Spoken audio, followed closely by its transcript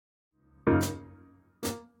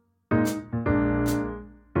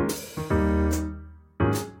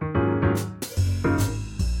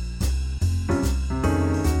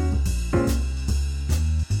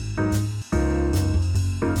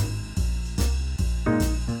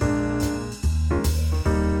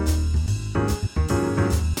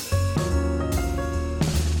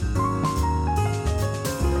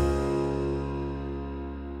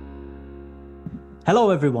Hello,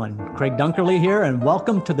 everyone. Craig Dunkerley here, and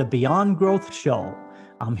welcome to the Beyond Growth Show.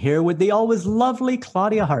 I'm here with the always lovely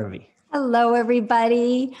Claudia Harvey. Hello,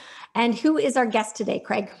 everybody. And who is our guest today,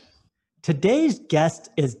 Craig? Today's guest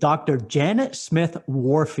is Dr. Janet Smith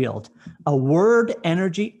Warfield, a word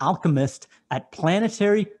energy alchemist at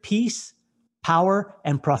Planetary Peace, Power,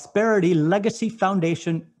 and Prosperity Legacy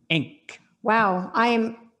Foundation, Inc. Wow, I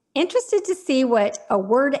am interested to see what a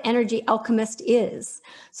word energy alchemist is.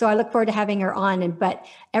 So I look forward to having her on. But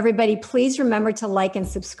everybody, please remember to like and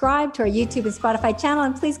subscribe to our YouTube and Spotify channel.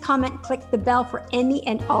 And please comment, click the bell for any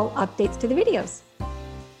and all updates to the videos.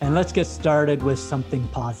 And let's get started with something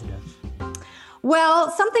positive.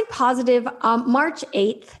 Well, something positive. March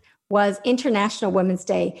 8th was International Women's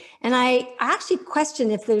Day. And I actually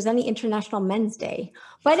question if there's any International Men's Day.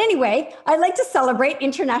 But anyway, I'd like to celebrate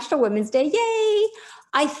International Women's Day. Yay!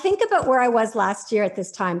 I think about where I was last year at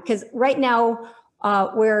this time, because right now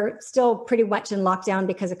we're still pretty much in lockdown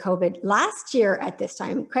because of COVID. Last year at this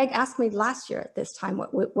time, Craig asked me last year at this time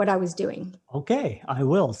what I was doing. Okay, I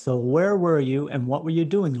will. So where were you and what were you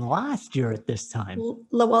doing last year at this time?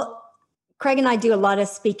 Well, Craig and I do a lot of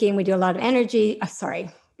speaking. We do a lot of energy.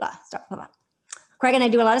 Craig and I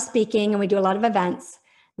do a lot of speaking and we do a lot of events.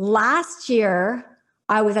 Last year,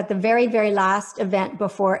 I was at the very, very last event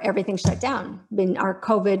before everything shut down in our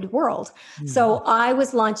COVID world. Mm-hmm. So I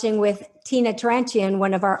was launching with Tina Tarantian,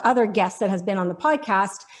 one of our other guests that has been on the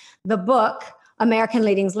podcast, the book, American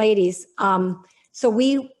Leading Ladies. So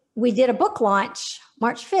we did a book launch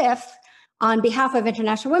March 5th on behalf of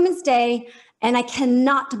International Women's Day. And I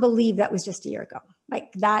cannot believe that was just a year ago.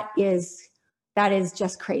 Like that is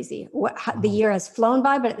just crazy. The year has flown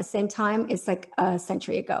by, but at the same time, it's like a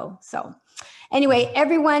century ago. So anyway,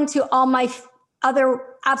 everyone, to all my other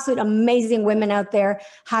absolute amazing women out there,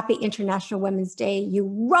 happy International Women's Day. You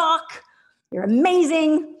rock. You're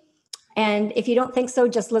amazing. And if you don't think so,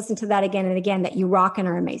 just listen to that again and again, that you rock and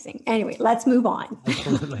are amazing. Anyway, let's move on.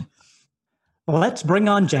 Absolutely. Well, let's bring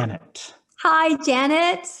on Janet. Hi,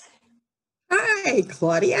 Janet. Hi,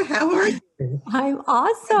 Claudia. How are you? I'm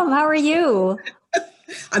awesome. How are you?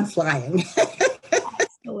 I'm flying.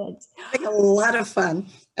 Excellent. Having a lot of fun.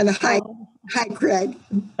 And hi, Craig.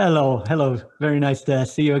 Hello. Very nice to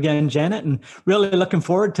see you again, Janet, and really looking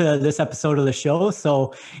forward to this episode of the show.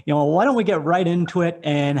 So, why don't we get right into it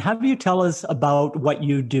and have you tell us about what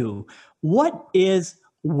you do? What is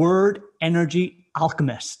Word Energy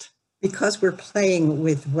Alchemist? Because we're playing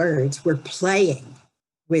with words, we're playing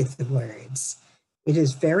with the words. It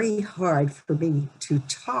is very hard for me to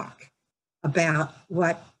talk about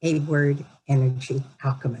what a word energy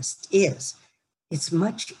alchemist is. It's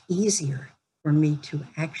much easier for me to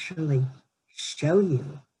actually show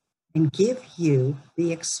you and give you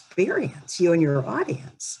the experience, you and your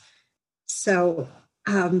audience. So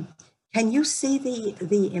can you see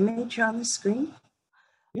the image on the screen?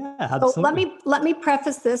 Yeah, absolutely. So let me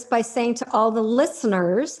preface this by saying to all the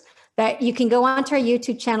listeners that you can go onto our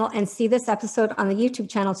YouTube channel and see this episode on the YouTube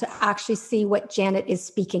channel to actually see what Janet is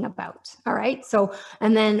speaking about. All right. So,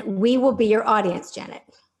 and then we will be your audience, Janet.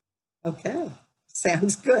 Okay.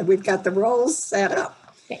 Sounds good. We've got the roles set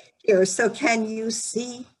up here. So can you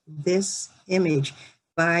see this image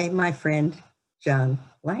by my friend, John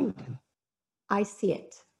Langdon? I see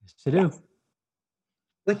it. Yes, I do. Yes.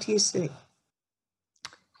 What do you see?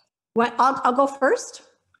 What? I'll go first.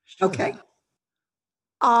 Sure. Okay.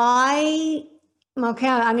 I'm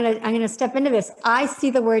gonna step into this. I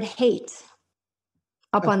see the word hate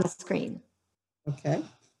up on the screen. Okay.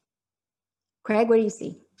 Craig, what do you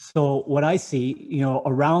see? So what I see,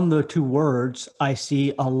 around the two words, I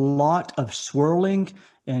see a lot of swirling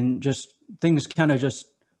and just things kind of just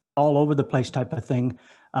all over the place type of thing.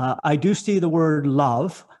 I do see the word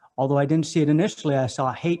love, although I didn't see it initially. I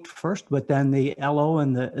saw hate first, but then the LO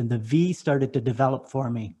and the V started to develop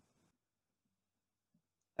for me.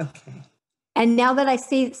 Okay. And now that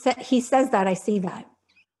he says that, I see that.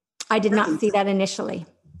 I did not see that initially.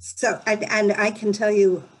 So, and I can tell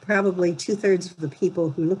you probably 2/3 of the people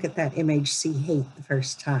who look at that image see hate the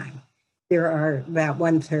first time. There are about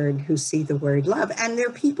 1/3 who see the word love, and there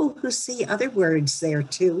are people who see other words there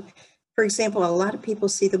too. For example, a lot of people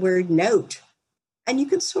see the word note, and you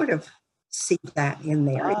can sort of see that in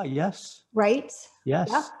there. Yes. Right? Yes.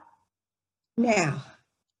 Yeah. Now,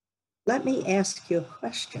 let me ask you a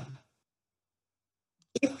question.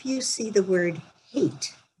 If you see the word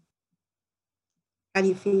hate, how do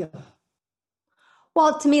you feel?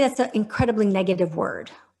 Well, to me, that's an incredibly negative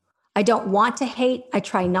word. I don't want to hate. I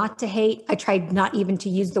try not to hate. I try not even to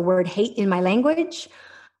use the word hate in my language.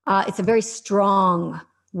 It's a very strong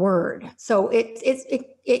word. So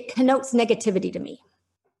it connotes negativity to me.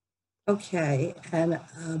 Okay. And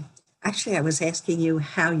actually, I was asking you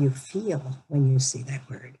how you feel when you see that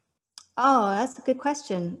word. Oh, that's a good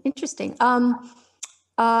question. Interesting.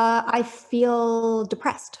 I feel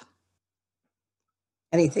depressed.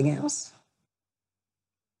 Anything else?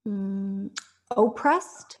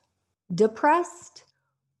 Oppressed, depressed,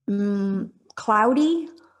 cloudy.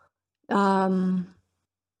 Yeah,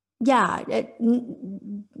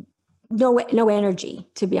 no energy,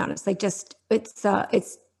 to be honest. Like just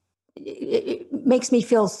it makes me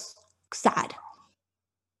feel sad.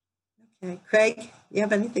 Okay. Craig, you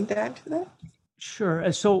have anything to add to that?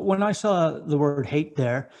 Sure. So when I saw the word hate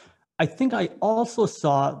there, I think I also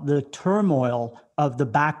saw the turmoil of the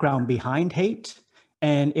background behind hate.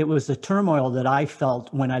 And it was the turmoil that I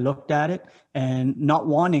felt when I looked at it, and not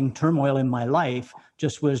wanting turmoil in my life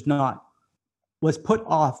just was put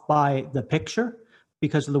off by the picture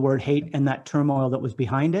because of the word hate and that turmoil that was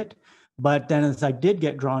behind it. But then as I did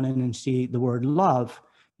get drawn in and see the word love,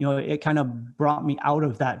 it kind of brought me out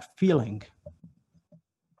of that feeling.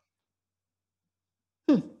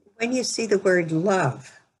 When you see the word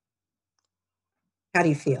love, how do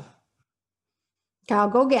you feel? Okay, I'll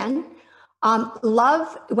go again.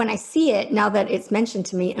 Love, when I see it, now that it's mentioned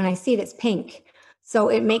to me and I see it, it's pink. So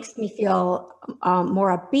it makes me feel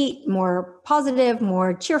more upbeat, more positive,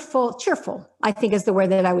 more cheerful. Cheerful, I think, is the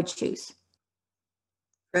word that I would choose.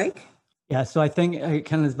 Craig? Yeah, so I think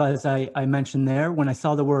kind of as I mentioned there, when I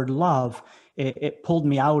saw the word love, it pulled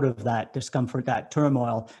me out of that discomfort, that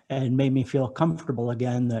turmoil, and made me feel comfortable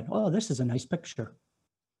again that, oh, this is a nice picture.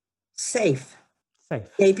 Safe. Safe.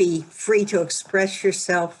 Maybe free to express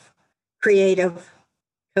yourself, creative,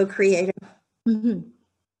 co-creative. Mm-hmm.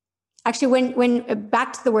 Actually, when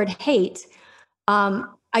back to the word hate,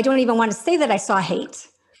 I don't even want to say that I saw hate,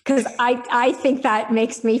 because I think that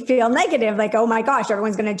makes me feel negative. Like, oh my gosh,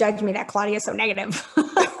 everyone's going to judge me that Claudia's so negative.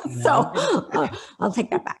 So I'll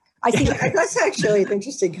take that back. I see that. That's actually an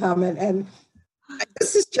interesting comment. And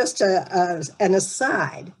this is just an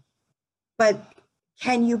aside, but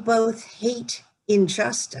can you both hate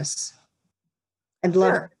injustice and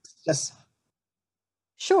love justice?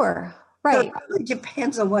 Sure. Right. So it really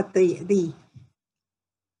depends on what the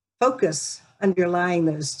focus underlying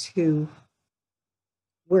those two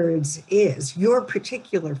words is, your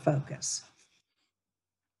particular focus.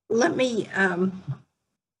 Let me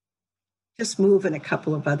just move in a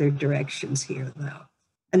couple of other directions here, though.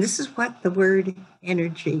 And this is what the word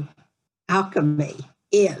energy alchemy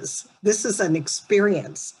is. This is an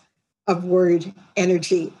experience of word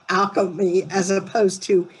energy alchemy, as opposed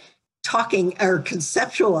to talking or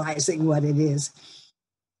conceptualizing what it is.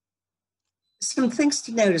 Some things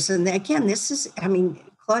to notice. And again,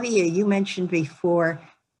 Claudia, you mentioned before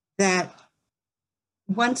that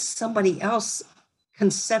once somebody else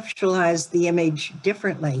conceptualized the image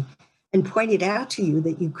differently and pointed out to you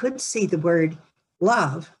that you could see the word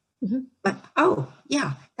love, but oh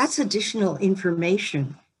yeah, that's additional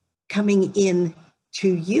information coming in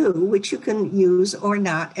to you, which you can use or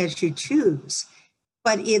not as you choose.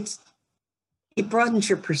 But it broadens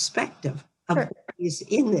your perspective of what is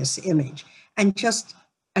in this image. And just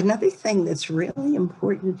another thing that's really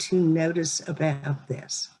important to notice about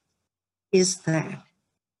this is that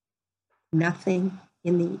nothing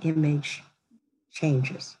in the image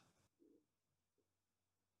changes.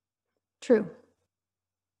 True.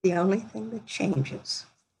 The only thing that changes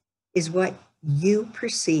is what you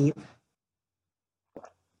perceive.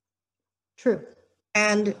 True.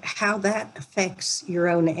 And how that affects your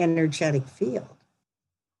own energetic field,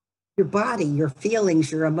 your body, your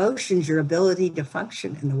feelings, your emotions, your ability to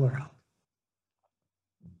function in the world.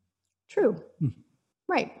 True.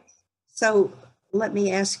 Right. So let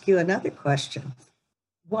me ask you another question.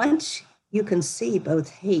 Once you can see both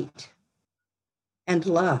hate and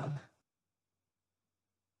love,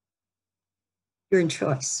 you're in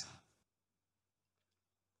choice.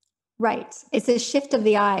 Right. It's a shift of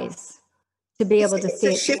the eyes to be able to see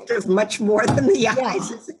it. It's a shift of much more than the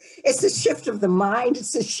eyes. It's a shift of the mind.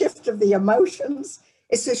 It's a shift of the emotions.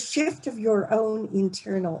 It's a shift of your own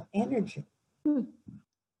internal energy.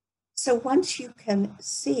 So once you can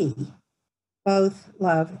see both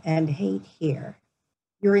love and hate here,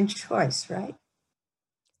 you're in choice, right?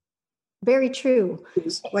 Very true.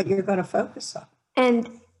 Choose what you're going to focus on.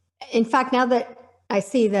 And in fact, now that I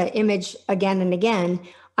see the image again and again,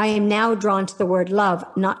 I am now drawn to the word love,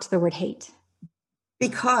 not to the word hate.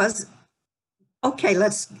 Because, okay,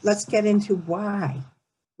 let's get into why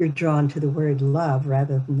you're drawn to the word love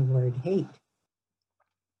rather than the word hate.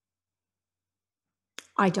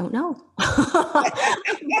 I don't know.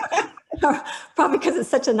 Probably because it's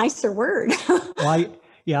such a nicer word. Well,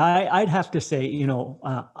 I'd have to say,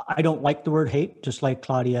 I don't like the word hate, just like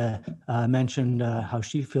Claudia mentioned how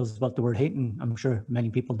she feels about the word hate, and I'm sure many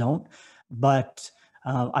people don't. But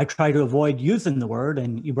I try to avoid using the word,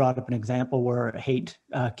 and you brought up an example where hate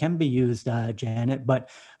can be used, Janet. But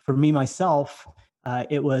for me, myself,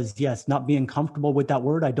 it was, yes, not being comfortable with that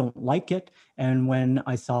word. I don't like it. And when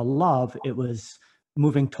I saw love, it was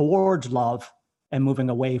moving towards love and moving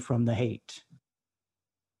away from the hate.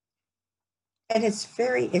 And it's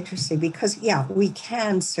very interesting because, yeah, we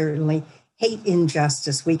can certainly hate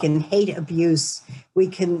injustice. We can hate abuse. We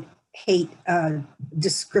can hate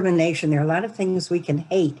discrimination. There are a lot of things we can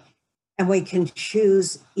hate. And we can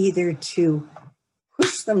choose either to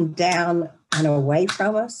push them down and away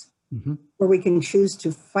from us, or we can choose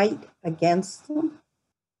to fight against them.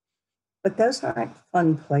 But those aren't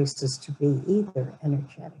fun places to be either,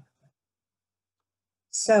 energetically.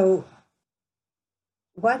 So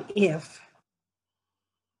what if,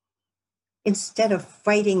 instead of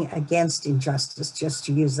fighting against injustice, just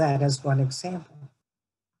to use that as one example,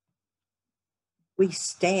 we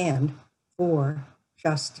stand for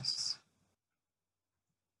justice?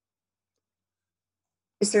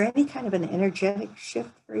 Is there any kind of an energetic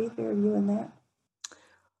shift for either of you in that?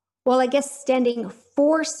 Well, I guess standing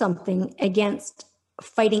for something against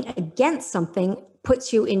fighting against something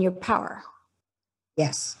puts you in your power.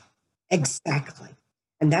 Yes, exactly.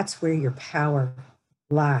 And that's where your power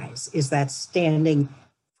lies, is that standing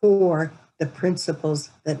for the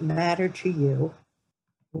principles that matter to you,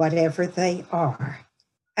 whatever they are.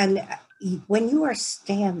 And when you are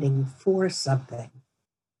standing for something,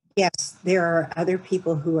 yes, there are other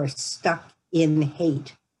people who are stuck in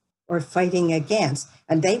hate or fighting against,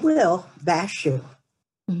 and they will bash you.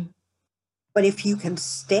 But if you can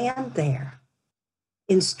stand there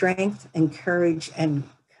in strength and courage and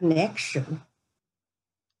connection,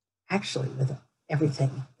 actually with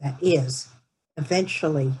everything that is,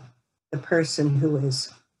 eventually the person who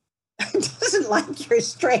doesn't like your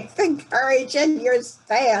strength and courage and your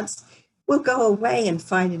stance will go away and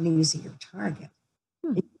find an easier target.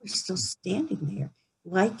 And you're still standing there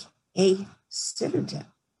like a citadel,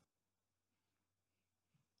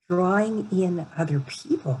 drawing in other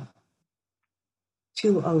people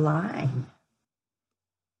to align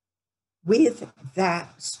with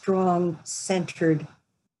that strong, centered,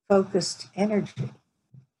 focused energy.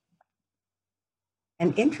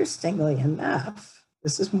 And interestingly enough,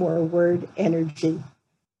 this is more word energy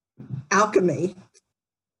alchemy.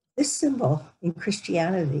 This symbol in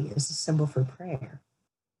Christianity is a symbol for prayer.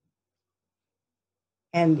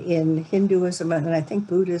 And in Hinduism, and I think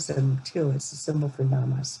Buddhism too, it's a symbol for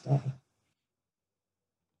namaste.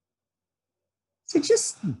 So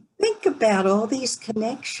just think about all these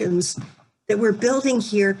connections that we're building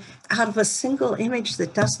here out of a single image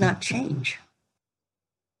that does not change.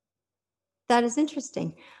 That is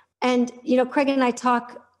interesting. And, Craig and I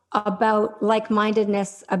talk about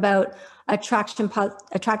like-mindedness, about attracting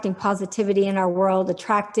positivity in our world,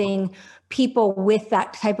 attracting people with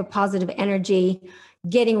that type of positive energy,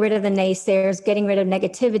 getting rid of the naysayers, getting rid of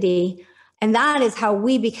negativity. And that is how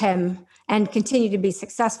we become and continue to be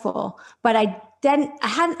successful. But I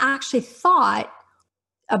hadn't actually thought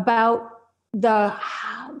about the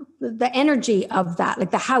energy of that, like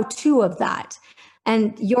the how-to of that.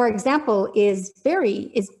 And your example is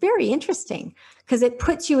very interesting because it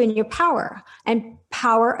puts you in your power, and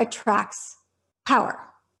power attracts power.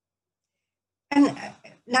 And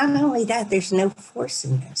not only that, there's no force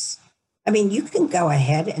in this. I mean, you can go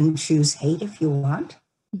ahead and choose hate if you want.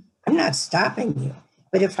 I'm not stopping you.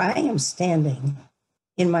 But if I am standing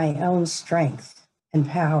in my own strength and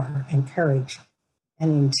power and courage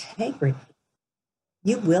and integrity,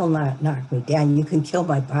 you will not knock me down. You can kill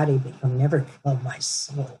my body, but you'll never kill my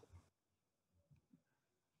soul.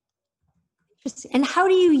 And how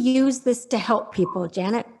do you use this to help people,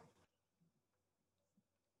 Janet?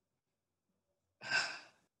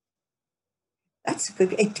 That's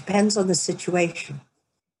good. It depends on the situation.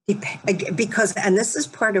 Because, and this is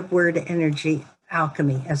part of word energy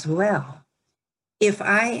alchemy as well. If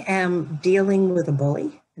I am dealing with a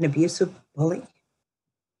bully, an abusive bully,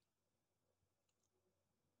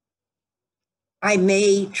 I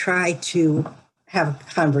may try to have a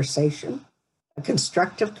conversation, a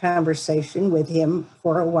constructive conversation with him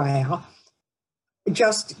for a while,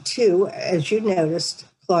 just to, as you noticed,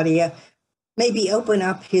 Claudia, maybe open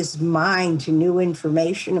up his mind to new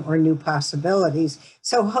information or new possibilities.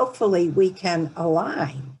 So hopefully we can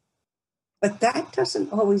align. But that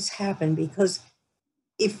doesn't always happen, because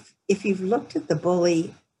if you've looked at the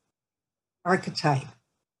bully archetype,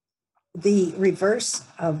 the reverse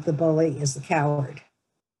of the bully is the coward.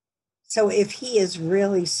 So if he is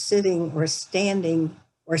really sitting or standing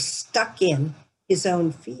or stuck in his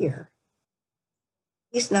own fear,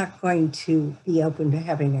 he's not going to be open to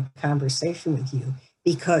having a conversation with you,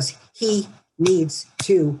 because he needs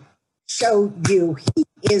to show you he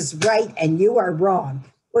is right and you are wrong.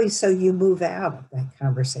 Well, so you move out of that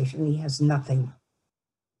conversation. He has nothing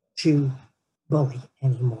to bully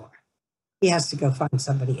anymore. He has to go find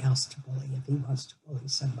somebody else to bully if he wants to bully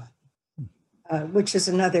somebody, which is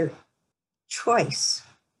another choice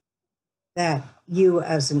that you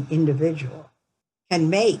as an individual can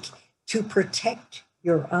make to protect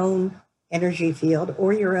your own energy field,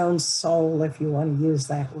 or your own soul, if you want to use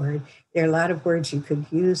that word. There are a lot of words you could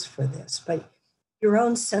use for this, but your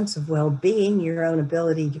own sense of well-being, your own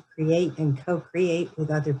ability to create and co-create with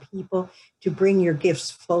other people, to bring your gifts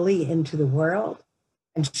fully into the world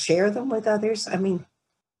and share them with others. I mean,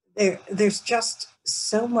 there's just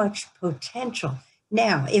so much potential.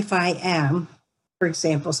 Now, if I am, for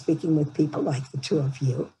example, speaking with people like the two of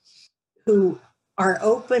you, who are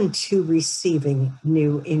open to receiving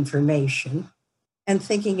new information and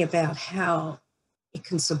thinking about how it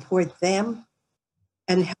can support them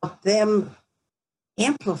and help them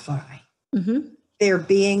amplify their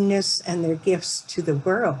beingness and their gifts to the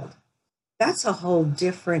world, that's a whole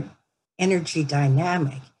different energy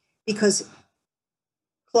dynamic, because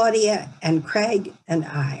Claudia and Craig and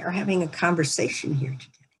I are having a conversation here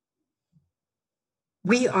today.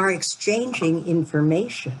 We are exchanging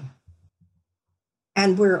information,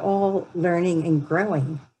 and we're all learning and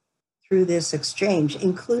growing through this exchange,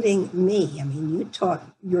 including me. I mean,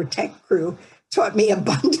 your tech crew taught me a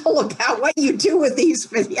bundle about what you do with these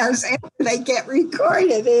videos after they get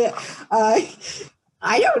recorded.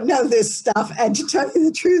 I don't know this stuff, and to tell you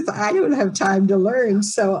the truth, I don't have time to learn.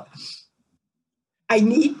 So I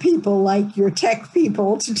need people like your tech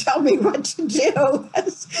people to tell me what to do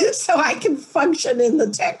so I can function in the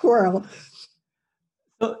tech world.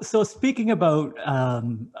 So speaking about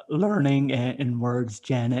learning in words,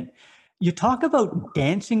 Janet, you talk about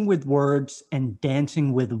dancing with words and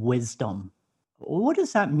dancing with wisdom. What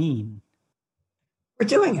does that mean? We're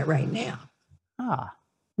doing it right now.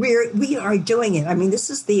 We are doing it. I mean, this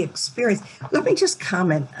is the experience. Let me just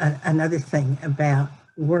comment on another thing about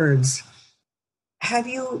words. Have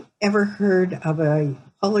you ever heard of a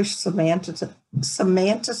Polish semanticist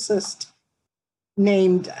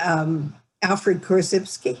named Alfred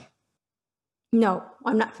Korzybski? No,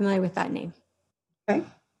 I'm not familiar with that name. Okay.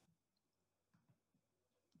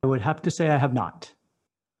 I would have to say I have not.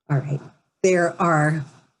 All right. There are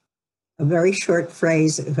a very short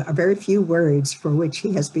phrase, a very few words for which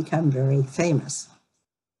he has become very famous.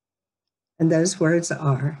 And those words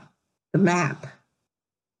are, the map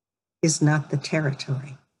is not the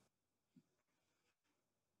territory.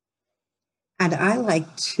 And I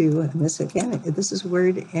like to, and this again, this is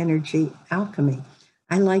word energy alchemy.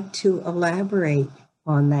 I like to elaborate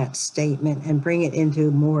on that statement and bring it into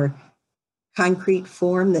more concrete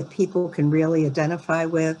form that people can really identify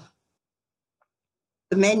with.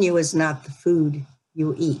 The menu is not the food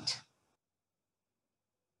you eat.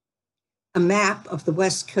 A map of the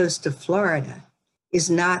west coast of Florida is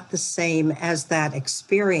not the same as that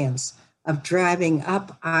experience of driving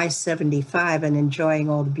up I-75 and enjoying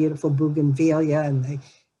all the beautiful bougainvillea and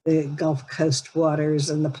the Gulf Coast waters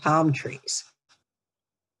and the palm trees.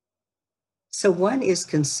 So one is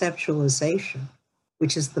conceptualization,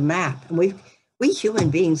 which is the map. And we human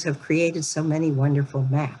beings have created so many wonderful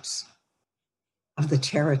maps of the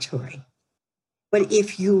territory. But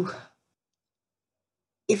if you're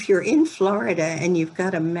in Florida and you've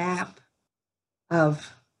got a map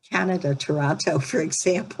of Canada, Toronto, for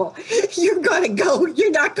example, you're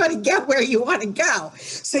not going to get where you want to go.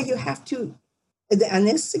 So you have to, and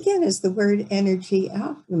this again is the word energy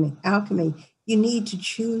alchemy. You need to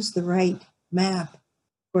choose the right map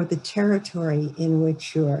for the territory in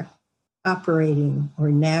which you're operating or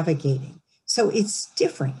navigating. So it's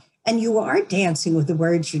different. And you are dancing with the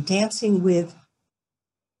words, you're dancing with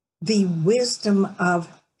the wisdom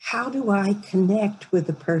of, how do I connect with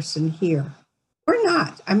the person here? Or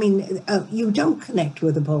not. I mean, you don't connect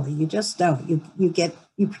with a bully. You just don't.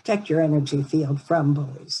 You protect your energy field from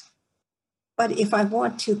bullies. But if I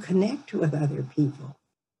want to connect with other people,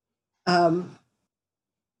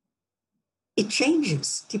 it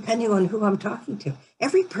changes depending on who I'm talking to.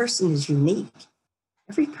 Every person is unique.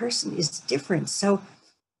 Every person is different. So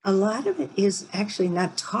a lot of it is actually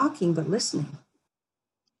not talking, but listening.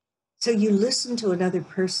 So you listen to another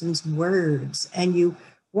person's words and you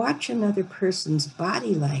watch another person's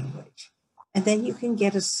body language, and then you can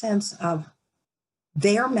get a sense of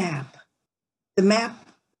their map, the map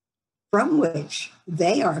from which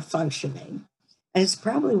they are functioning. And it's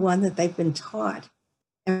probably one that they've been taught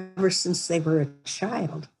ever since they were a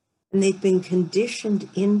child. And they've been conditioned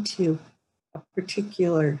into a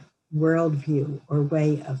particular worldview or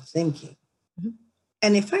way of thinking. Mm-hmm.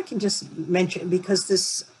 And if I can just mention, because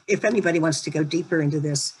this, if anybody wants to go deeper into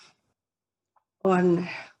this, on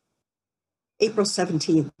April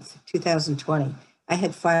 17th, 2020, I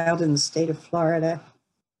had filed in the state of Florida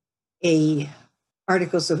a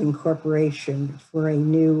articles of incorporation for a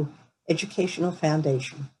new educational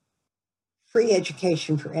foundation, free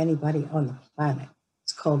education for anybody on the planet.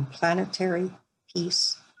 It's called Planetary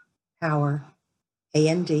Peace, Power,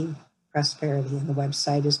 A&D, Prosperity, and the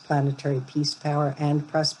website is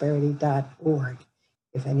planetarypeacepowerandprosperity.org.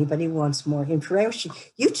 If anybody wants more information,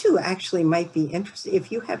 you two actually might be interested.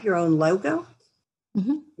 If you have your own logo,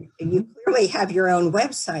 mm-hmm. and you clearly have your own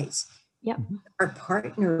websites, yep. are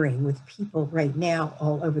partnering with people right now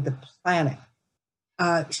all over the planet,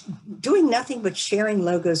 doing nothing but sharing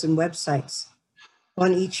logos and websites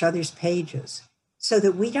on each other's pages so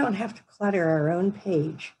that we don't have to clutter our own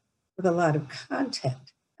page with a lot of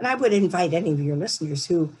content. And I would invite any of your listeners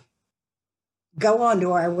who go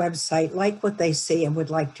onto our website, like what they see, and would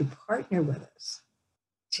like to partner with us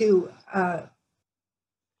to,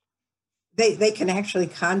 they can actually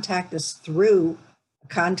contact us through a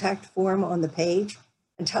contact form on the page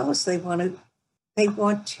and tell us they want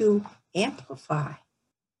to amplify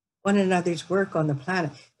one another's work on the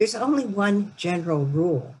planet. There's only one general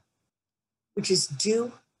rule, which is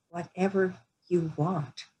do whatever you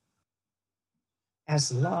want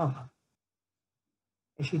as long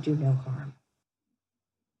as you do no harm.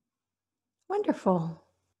 Wonderful.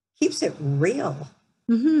 Keeps it real,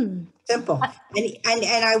 mm-hmm. simple. And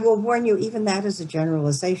I will warn you, even that is a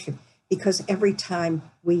generalization, because every time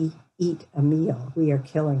we eat a meal, we are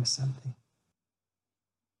killing something.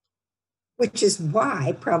 Which is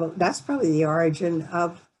why that's probably the origin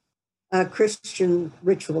of Christian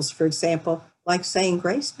rituals, for example, like saying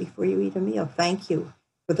grace before you eat a meal. Thank you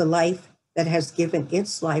for the life that has given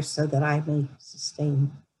its life so that I may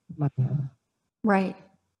sustain my own. Right.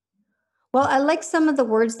 Well, I like some of the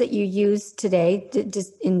words that you used today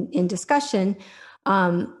just in discussion.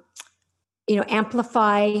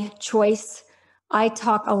 Amplify, choice. I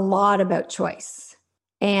talk a lot about choice,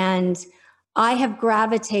 and I have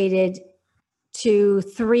gravitated to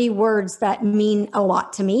 3 words that mean a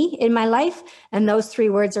lot to me in my life. And those 3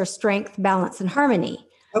 words are strength, balance, and harmony.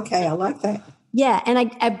 Okay, I like that. Yeah. And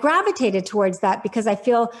I've gravitated towards that because I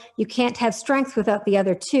feel you can't have strength without the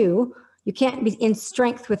other 2. You can't be in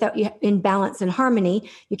strength without in balance and harmony.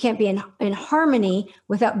 You can't be in harmony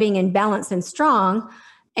without being in balance and strong.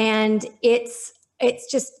 And it's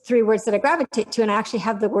just 3 words that I gravitate to. And I actually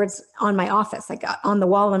have the words on my office, like on the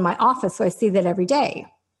wall in my office. So I see that every day.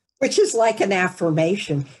 Which is like an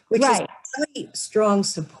affirmation, which right. is a really strong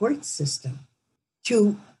support system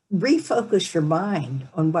to refocus your mind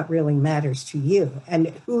on what really matters to you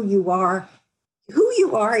and who you are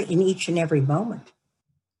in each and every moment,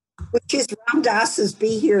 which is Ram Dass's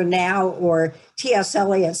Be Here Now or T.S.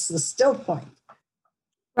 Eliot's The Still Point.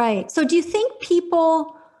 Right. So do you think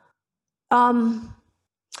people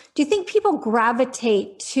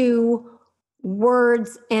gravitate to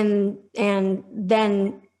words and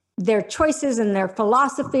then their choices and their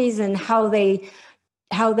philosophies and how they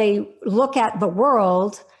look at the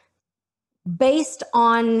world based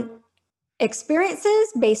on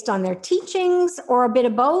experiences, based on their teachings, or a bit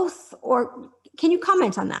of both? Or can you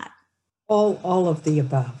comment on that? All of the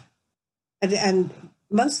above. And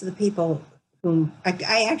most of the people whom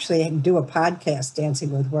I actually do a podcast,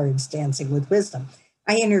 Dancing with Words, Dancing with Wisdom.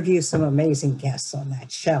 I interview some amazing guests on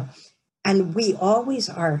that show. And we always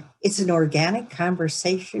are, it's an organic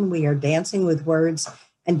conversation. We are dancing with words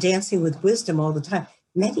and dancing with wisdom all the time.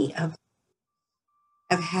 Many of them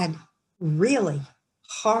have had really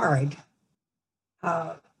hard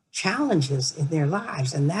challenges in their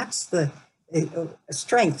lives. And that's the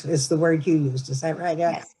strength is the word you used. Is that right?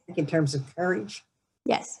 Yes. In terms of courage?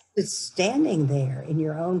 Yes. It's standing there in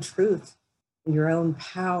your own truth, in your own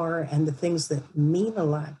power, and the things that mean a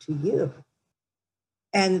lot to you.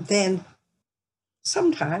 And then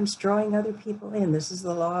sometimes drawing other people in. This is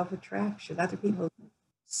the law of attraction. Other people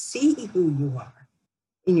see who you are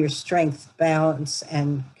in your strength, balance,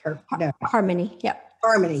 and harmony. Yep.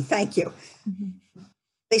 Harmony. Thank you. Mm-hmm.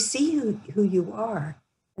 They see who you are,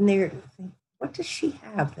 and they're thinking, what does she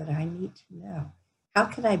have that I need to know? How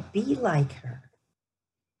can I be like her?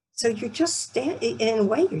 So you're just in a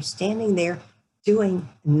way, you're standing there doing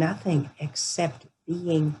nothing except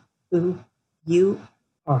being who you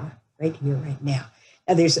are right here, right now.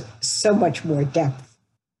 And there's so much more depth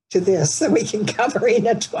to this than we can cover in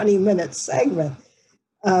a 20-minute segment.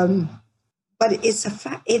 But it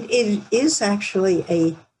is actually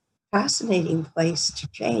a fascinating place to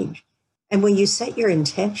change. And when you set your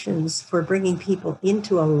intentions for bringing people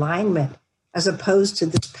into alignment, as opposed to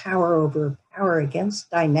this power over power against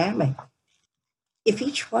dynamic, if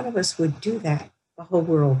each one of us would do that, the whole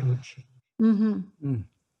world would change. Mm-hmm.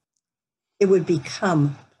 It would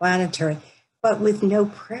become planetary, but with no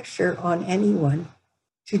pressure on anyone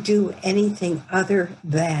to do anything other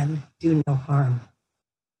than do no harm.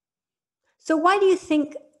 So why do you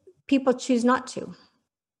think people choose not to?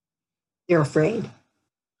 They're afraid.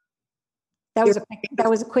 That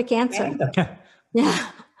was a quick answer.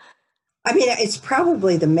 Yeah. I mean, it's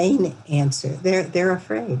probably the main answer. They're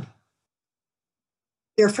afraid.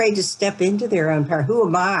 They're afraid to step into their own power. Who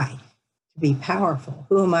am I to be powerful?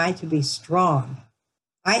 Who am I to be strong?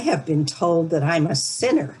 I have been told that I'm a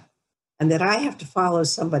sinner and that I have to follow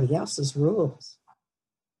somebody else's rules.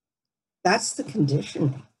 That's the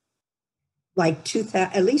conditioning. Like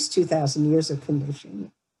at least 2,000 years of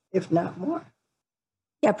conditioning, if not more.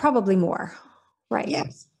 Yeah, probably more. Right.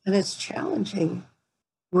 Yes. And it's challenging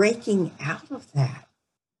breaking out of that,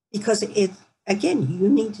 because again, you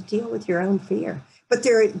need to deal with your own fear. But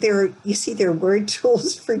there are word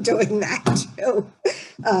tools for doing that too.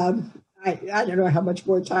 I don't know how much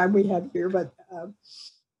more time we have here, but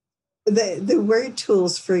the word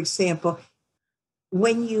tools, for example,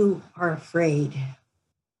 when you are afraid,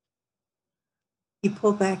 you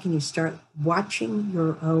pull back and you start watching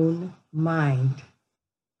your own mind.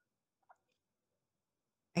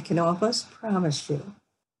 I can almost promise you,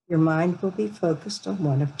 your mind will be focused on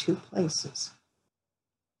one of two places.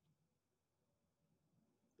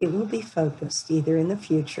 It will be focused either in the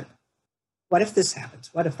future. What if this happens?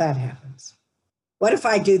 What if that happens? What if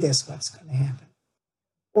I do this? What's going to happen?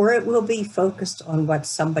 Or it will be focused on what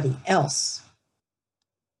somebody else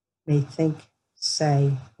may think,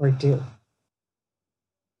 say, or do,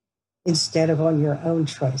 instead of on your own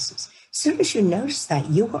choices. As soon as you notice that,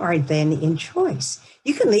 you are then in choice.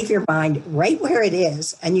 You can leave your mind right where it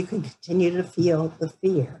is, and you can continue to feel the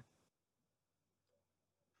fear.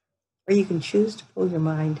 Or you can choose to pull your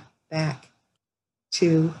mind back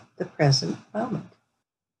to the present moment.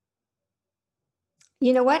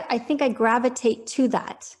 You know what? I think I gravitate to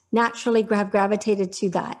that. Naturally gravitated to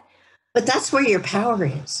that. But that's where your power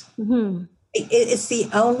is. Mm-hmm. It's the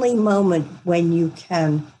only moment when you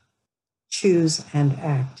can choose and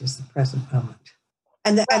act, is the present moment.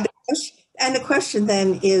 And the question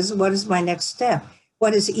then is, what is my next step?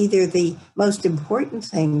 What is either the most important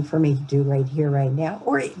thing for me to do right here, right now,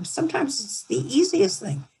 or sometimes it's the easiest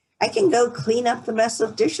thing. I can go clean up the mess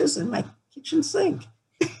of dishes in my kitchen sink.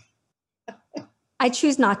 I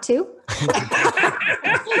choose not to.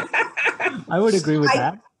 I would agree with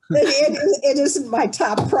that. It isn't my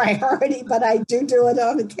top priority, but I do it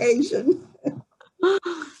on occasion.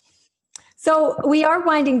 So we are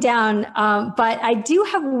winding down, but I do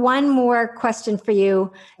have one more question for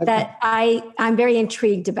you that I'm very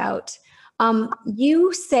intrigued about.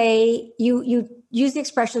 You say you use the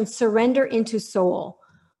expression "surrender into soul,"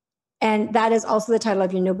 and that is also the title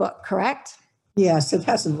of your new book, correct? Yes, it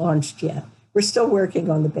hasn't launched yet. We're still working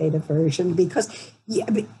on the beta version, because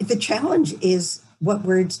the challenge is, what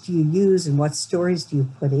words do you use and what stories do you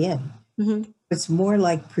put in? Mm-hmm. It's more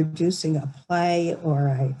like producing a play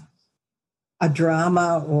or a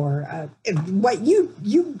drama, or what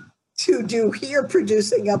you two do here,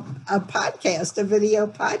 producing a podcast, a video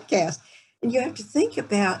podcast. And you have to think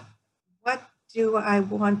about, what do I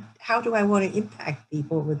want? How do I want to impact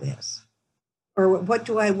people with this? Or what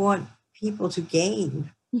do I want people to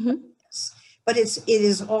gain? Mm-hmm. But it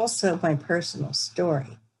is also my personal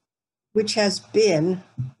story, which has been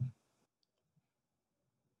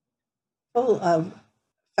full of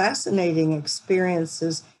fascinating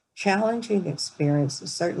experiences, challenging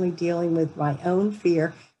experiences, certainly dealing with my own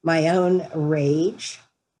fear, my own rage,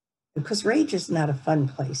 because rage is not a fun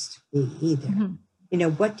place to be either. Mm-hmm. You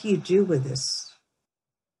know, what do you do with this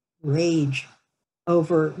rage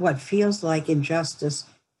over what feels like injustice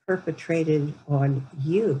perpetrated on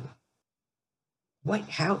you?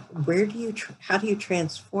 How do you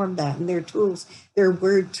transform that? And there are tools, there are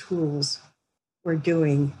word tools we're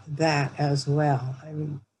doing that as well. I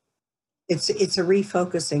mean, it's a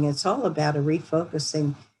refocusing. It's all about a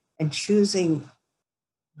refocusing and choosing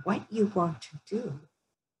what you want to do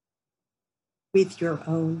with your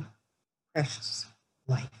own precious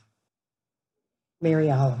life. Mary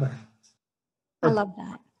Oliver. I love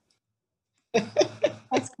that.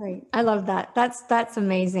 That's great. I love that. That's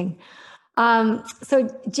amazing. So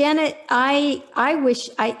Janet, I wish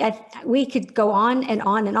we could go on and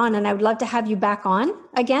on and on, and I would love to have you back on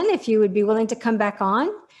again if you would be willing to come back on.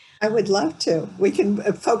 I would love to. We can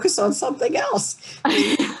focus on something else.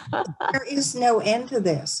 There is no end to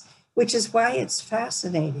this, which is why it's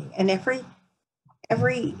fascinating. And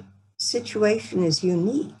every situation is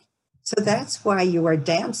unique. So that's why you are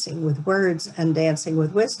dancing with words and dancing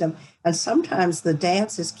with wisdom. And sometimes the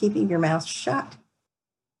dance is keeping your mouth shut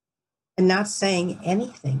and not saying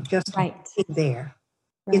anything, just being there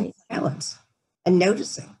in silence and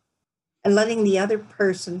noticing and letting the other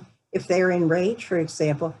person, if they're in rage, for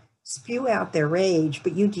example, spew out their rage,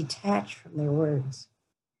 but you detach from their words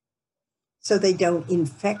so they don't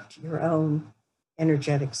infect your own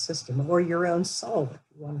energetic system or your own soul, if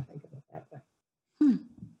you want to think of it that way.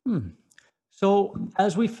 So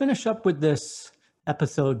as we finish up with this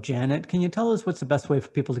episode, Janet, can you tell us what's the best way for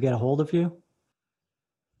people to get a hold of you?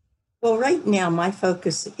 Well, right now, my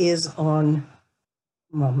focus is on,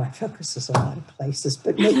 my focus is a lot of places,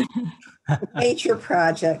 but my major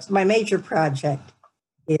project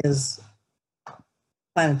is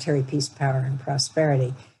planetary peace, power, and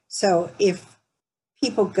prosperity. So if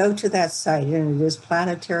people go to that site, and it is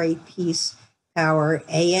planetary peace, power,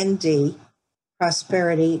 AND,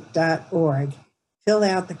 prosperity.org, fill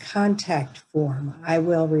out the contact form. I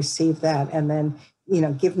will receive that, and then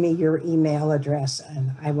give me your email address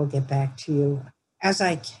and I will get back to you as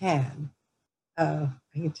I can. I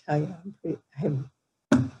can tell you, I'm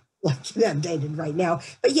lucky I'm dated right now.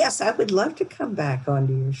 But yes, I would love to come back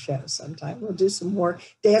onto your show sometime. We'll do some more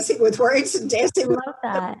dancing with words and dancing with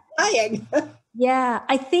playing. Yeah,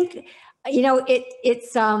 I think,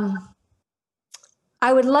 it's,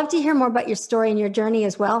 I would love to hear more about your story and your journey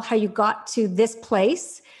as well, how you got to this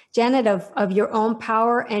place, Janet, of your own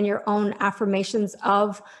power and your own affirmations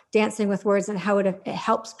of dancing with words and how it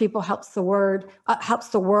helps people, helps the world.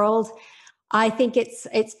 I think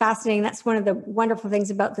it's fascinating. That's one of the wonderful things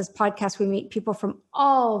about this podcast. We meet people from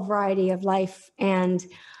all variety of life, and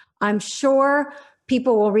I'm sure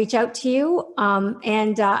people will reach out to you.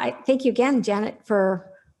 I thank you again, Janet,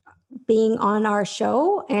 for being on our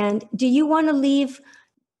show. And do you want to leave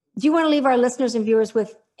our listeners and viewers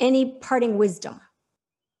with any parting wisdom?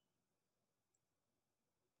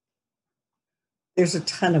 There's a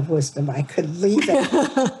ton of wisdom I could leave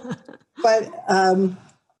it, but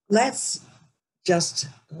let's just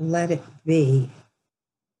let it be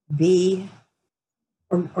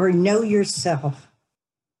or know yourself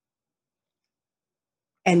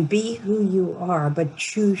and be who you are, but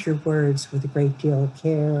choose your words with a great deal of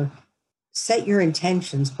care. Set your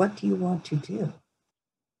intentions. What do you want to do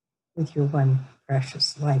with your one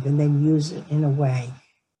precious life? And then use it in a way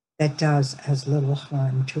that does as little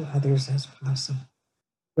harm to others as possible.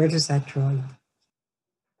 Where does that draw you?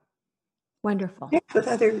 Wonderful. Connect with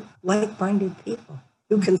other like-minded people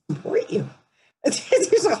who can support you.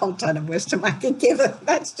 There's a whole ton of wisdom I could give.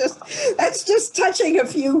 That's just touching a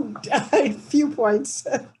few points.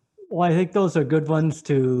 Well, I think those are good ones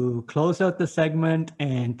to close out the segment.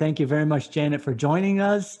 And thank you very much, Janet, for joining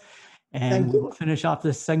us. And we'll finish off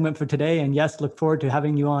this segment for today. And yes, look forward to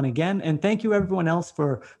having you on again. And thank you everyone else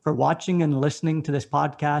for watching and listening to this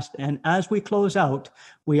podcast. And as we close out,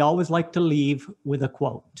 we always like to leave with a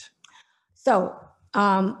quote. So,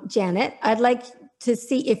 Janet, I'd like to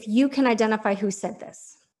see if you can identify who said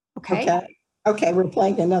this. Okay. Okay, we're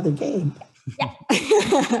playing another game. Yeah.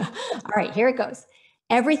 All right, here it goes.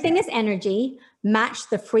 Everything is energy. Match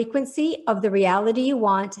the frequency of the reality you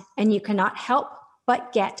want, and you cannot help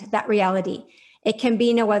but get that reality. It can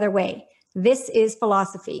be no other way. This is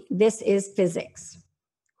philosophy. This is physics.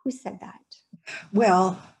 Who said that?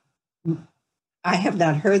 Well, I have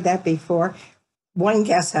not heard that before. One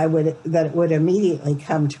guess that would immediately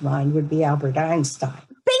come to mind would be Albert Einstein.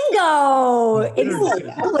 Bingo!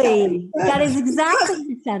 Exactly. That is exactly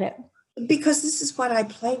who said it. Because this is what I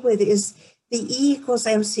play with, is the E equals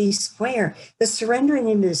MC square. The surrendering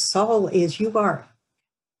into the soul is you are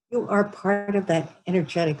part of that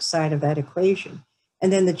energetic side of that equation.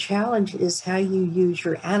 And then the challenge is how you use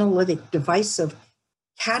your analytic device of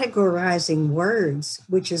categorizing words,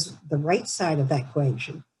 which is the right side of that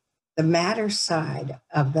equation, the matter side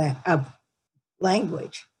of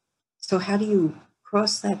language. So how do you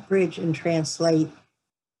cross that bridge and translate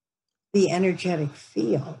the energetic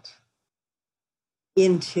field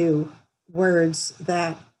into words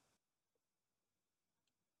that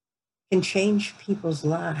can change people's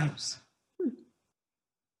lives.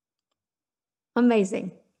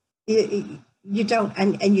 Amazing. You don't,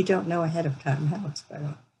 and you don't know ahead of time how it's going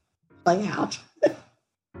to play out.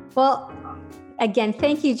 Well, again,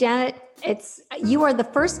 thank you, Janet. You are the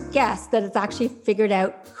first guest that has actually figured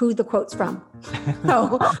out who the quote's from.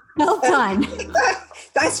 So well done.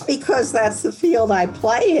 That's because that's the field I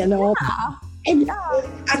play in. And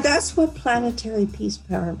that's what planetary peace,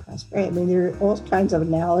 power, and prosperity. I mean, there are all kinds of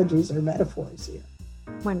analogies or metaphors here.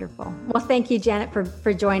 Wonderful. Well, thank you, Janet,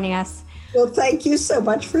 for joining us. Well, thank you so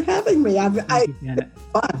much for having me. It's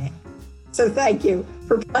fun. So thank you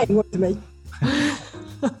for playing with me.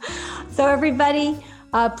 So everybody,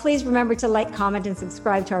 please remember to like, comment, and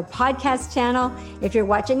subscribe to our podcast channel. If you're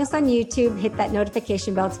watching us on YouTube, hit that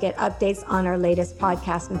notification bell to get updates on our latest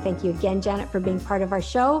podcast. And thank you again, Janet, for being part of our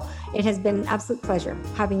show. It has been an absolute pleasure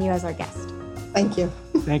having you as our guest. Thank you.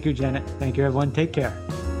 Thank you, Janet. Thank you, everyone. Take care.